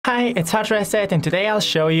Hi, it's HardReset and today I'll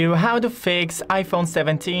show you how to fix iPhone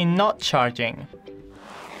 17 not charging.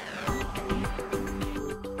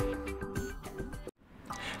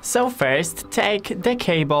 So first, take the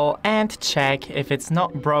cable and check if it's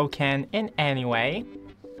not broken in any way.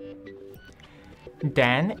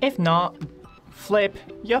 Then, if not, flip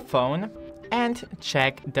your phone and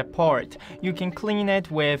check the port. You can clean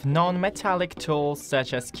it with non-metallic tools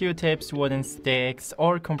such as Q-tips, wooden sticks,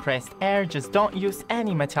 or compressed air. Just don't use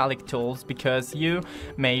any metallic tools because you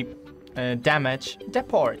may damage the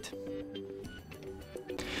port.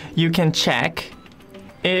 You can check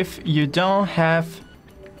if you don't have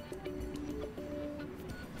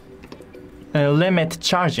limit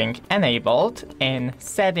charging enabled in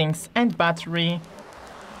settings and battery,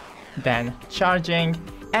 then charging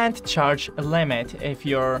and charge limit. If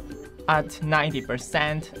you're at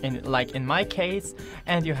 90%, like in my case,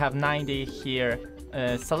 and you have 90 here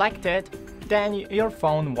selected, then your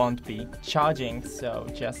phone won't be charging, so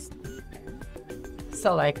just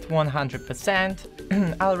select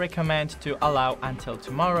 100%. I'll recommend to allow until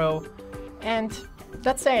tomorrow, and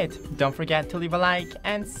that's it. Don't forget to leave a like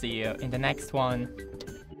and see you in the next one.